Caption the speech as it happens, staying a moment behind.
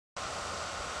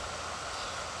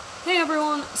Hey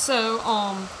everyone, so,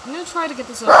 I'm gonna try to get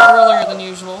this up earlier than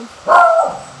usual.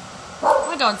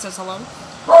 My dog says hello.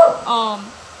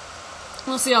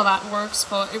 We'll see how that works,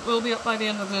 but it will be up by the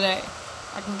end of the day.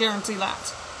 I can guarantee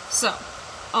that. So,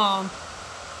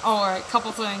 alright,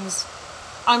 couple things.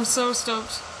 I'm so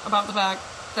stoked about the fact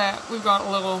that we've got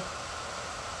a little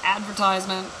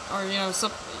advertisement, or,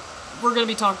 we're gonna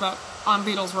be talking about on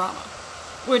Beatles Rama,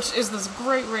 which is this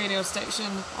great radio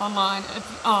station online.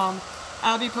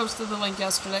 Abby posted the link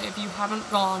yesterday. If you haven't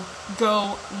gone,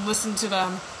 go listen to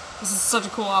them. This is such a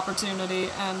cool opportunity,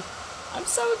 and I'm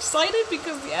so excited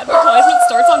because the advertisement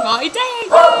starts on my day!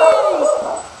 Yay!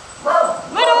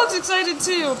 My dog's excited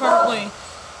too, apparently.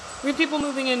 We have people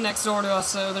moving in next door to us,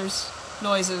 so there's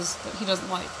noises that he doesn't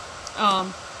like.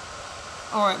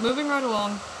 Alright, moving right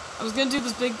along. I was gonna do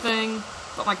this big thing,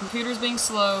 but my computer's being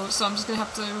slow, so I'm just gonna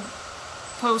have to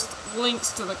post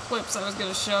links to the clips I was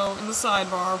gonna show in the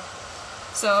sidebar.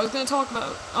 So I was going to talk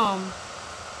about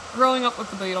growing up with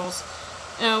the Beatles.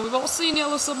 We've all seen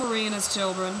Yellow Submarine as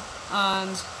children,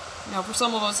 and for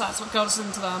some of us that's what got us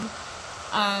into them.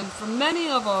 And for many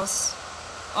of us,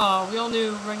 we all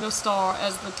knew Ringo Starr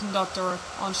as the conductor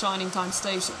on Shining Time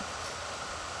Station.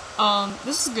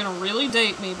 This is going to really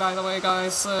date me, by the way,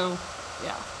 guys, so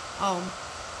yeah.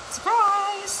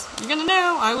 Surprise! You're going to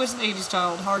know I was an 80s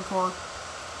child, hardcore.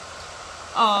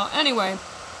 Anyway.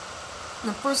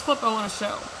 The first clip I want to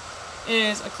show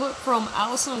is a clip from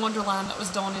Alice in Wonderland that was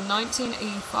done in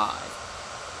 1985.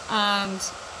 And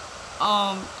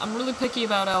I'm really picky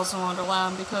about Alice in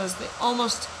Wonderland because they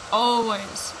almost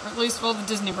always, or at least, well, the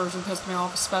Disney version pissed me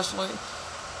off especially,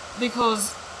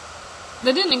 because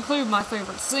they didn't include my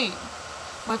favorite scene.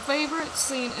 My favorite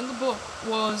scene in the book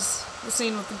was the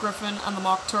scene with the Griffin and the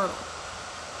Mock Turtle.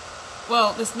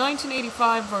 Well, this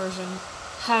 1985 version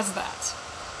has that.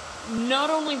 Not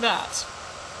only that,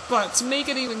 but to make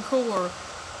it even cooler,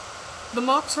 the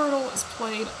Mock Turtle is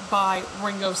played by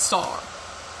Ringo Starr.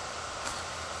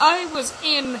 I was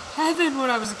in heaven when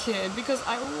I was a kid because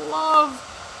I love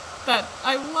that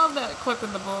clip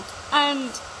in the book,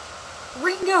 and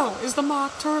Ringo is the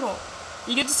Mock Turtle.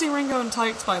 You get to see Ringo in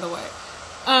tights, by the way,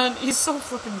 and he's so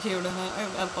flippin' cute, and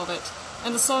I love it.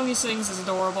 And the song he sings is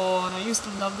adorable, and I used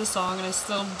to love the song, and I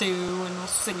still do, and I'll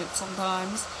sing it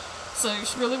sometimes. So you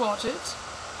should really watch it.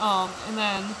 And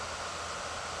then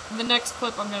the next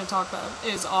clip I'm going to talk about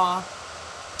is I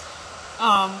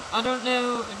don't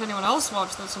know if anyone else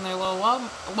watched this when they were little.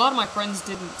 A lot of my friends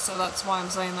didn't, so that's why I'm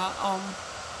saying that.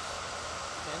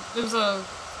 It was a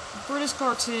British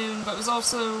cartoon, but it was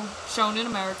also shown in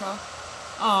America,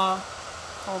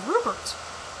 called Rupert.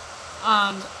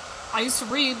 And I used to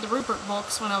read the Rupert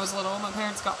books when I was little. My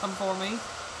parents got them for me.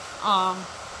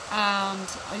 And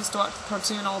I used to watch the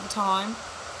cartoon all the time.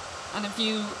 And if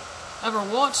you ever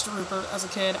watched Rupert as a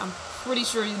kid, I'm pretty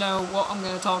sure you know what I'm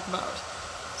going to talk about.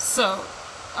 So,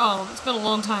 it's been a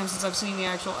long time since I've seen the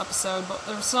actual episode, but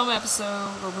there was some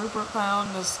episode where Rupert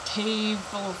found this cave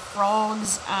full of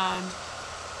frogs, and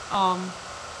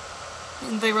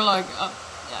they were like,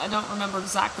 I don't remember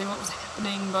exactly what was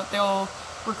happening, but they all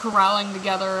were corralling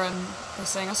together and they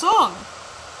sang a song.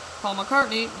 Paul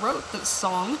McCartney wrote this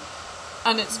song,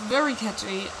 and it's very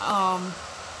catchy,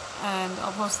 and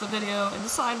I'll post the video in the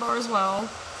sidebar as well.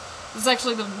 This is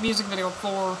actually the music video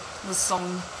for this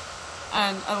song,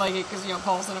 and I like it because,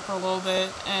 Paul's in it for a little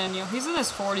bit, and, he's in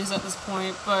his 40s at this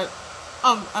point, but,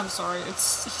 I'm sorry, he's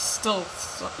still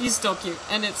cute,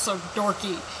 and it's so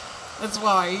dorky. That's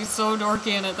why, he's so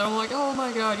dorky in it that I'm like, oh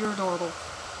my god, you're adorable.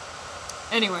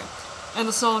 Anyway, and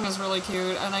the song is really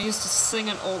cute, and I used to sing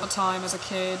it all the time as a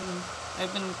kid, and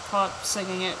I've been caught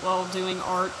singing it while doing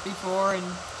art before, and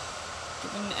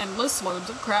given endless loads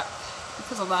of crap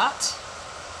because of that.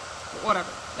 But whatever.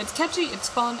 It's catchy, it's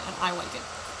fun, and I like it.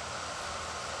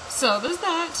 So, there's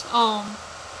that.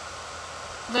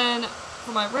 Then,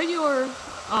 for my regular,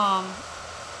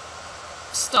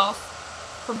 stuff,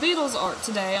 for Beatles art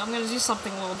today, I'm gonna do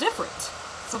something a little different.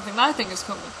 Something that I think is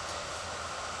cool.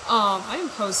 I am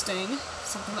posting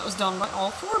something that was done by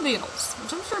all four Beatles,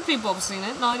 which I'm sure people have seen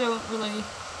it, and I don't really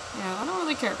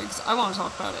care because I want to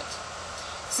talk about it.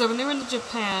 So when they were in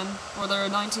Japan for their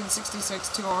 1966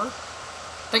 tour,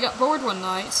 they got bored one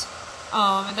night,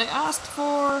 and they asked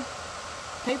for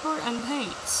paper and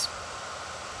paints.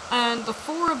 And the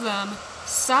four of them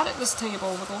sat at this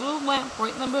table with a little lamp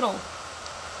right in the middle,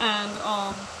 and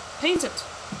painted.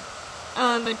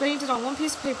 And they painted on one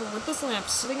piece of paper with this lamp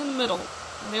sitting in the middle.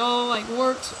 And they all,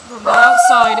 worked from the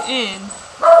outside in,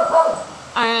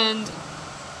 and,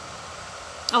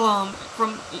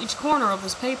 from each corner of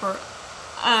this paper,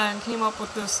 and came up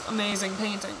with this amazing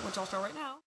painting, which I'll show right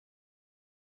now.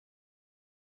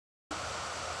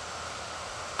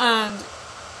 And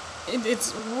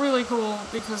it's really cool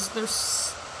because they're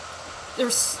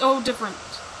so different.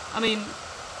 I mean,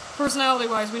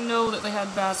 personality-wise, we know that they had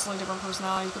vastly different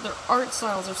personalities, but their art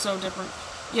styles are so different.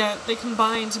 Yet they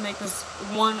combine to make this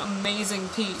one amazing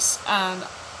piece, and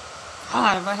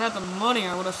God, if I had the money,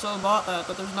 I would have so bought that,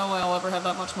 but there's no way I'll ever have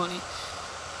that much money.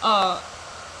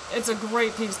 It's a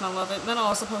great piece, and I love it. And then I'll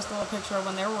also post a little picture of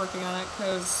when they were working on it,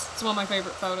 because it's one of my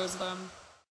favorite photos of them.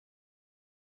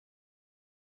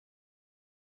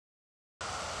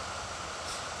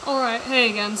 Alright, hey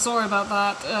again, sorry about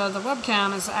that. The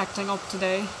webcam is acting up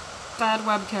today. Bad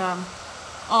webcam.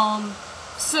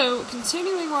 So,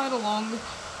 continuing right along,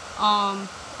 I'm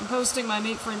posting my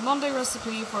Meat-Free Monday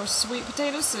recipe for sweet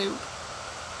potato soup.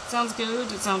 It sounds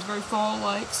good, it sounds very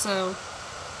fall-like, so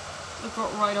look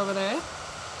right over there.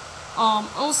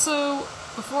 Also,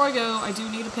 before I go, I do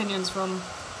need opinions from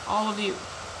all of you.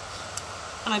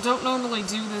 And I don't normally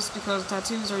do this because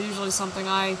tattoos are usually something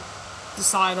I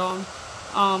decide on.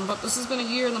 But this has been a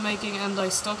year in the making and I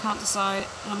still can't decide,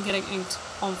 and I'm getting inked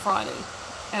on Friday,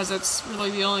 as it's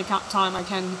really the only time I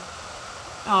can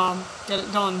get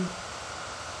it done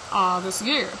this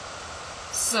year.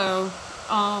 So,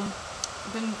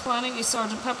 I've been planning a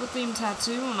Sgt. Pepper themed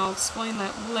tattoo, and I'll explain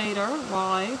that later,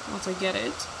 why, once I get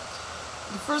it.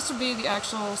 The first would be the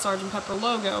actual Sgt. Pepper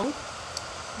logo.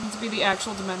 It needs to be the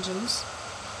actual dimensions.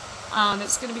 And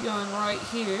it's going to be going right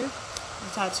here. The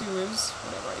tattoo is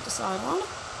whatever I decide on.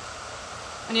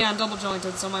 And yeah, I'm double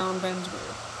jointed, so my arm bends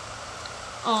weird.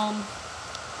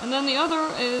 And then the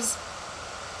other is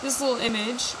this little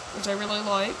image, which I really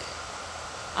like.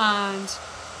 And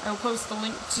I will post the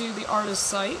link to the artist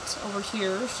site over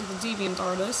here. She's a deviant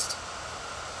artist.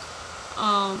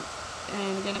 And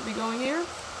again, it'll be going here.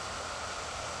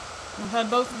 I've had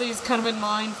both of these kind of in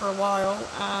mind for a while,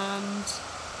 and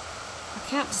I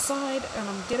can't decide, and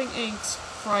I'm getting inked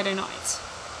Friday night.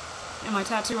 And my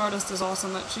tattoo artist is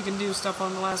awesome that she can do stuff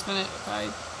on the last minute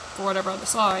for whatever I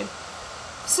decide.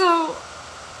 So,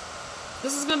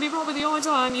 this is going to be probably the only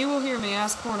time you will hear me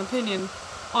ask for an opinion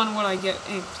on what I get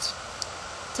inked.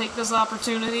 Take this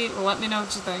opportunity, let me know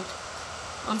what you think.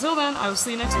 Until then, I will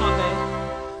see you next Monday.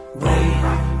 Win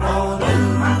or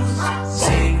lose,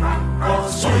 sing or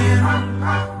swim,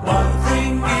 one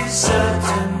thing is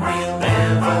certain.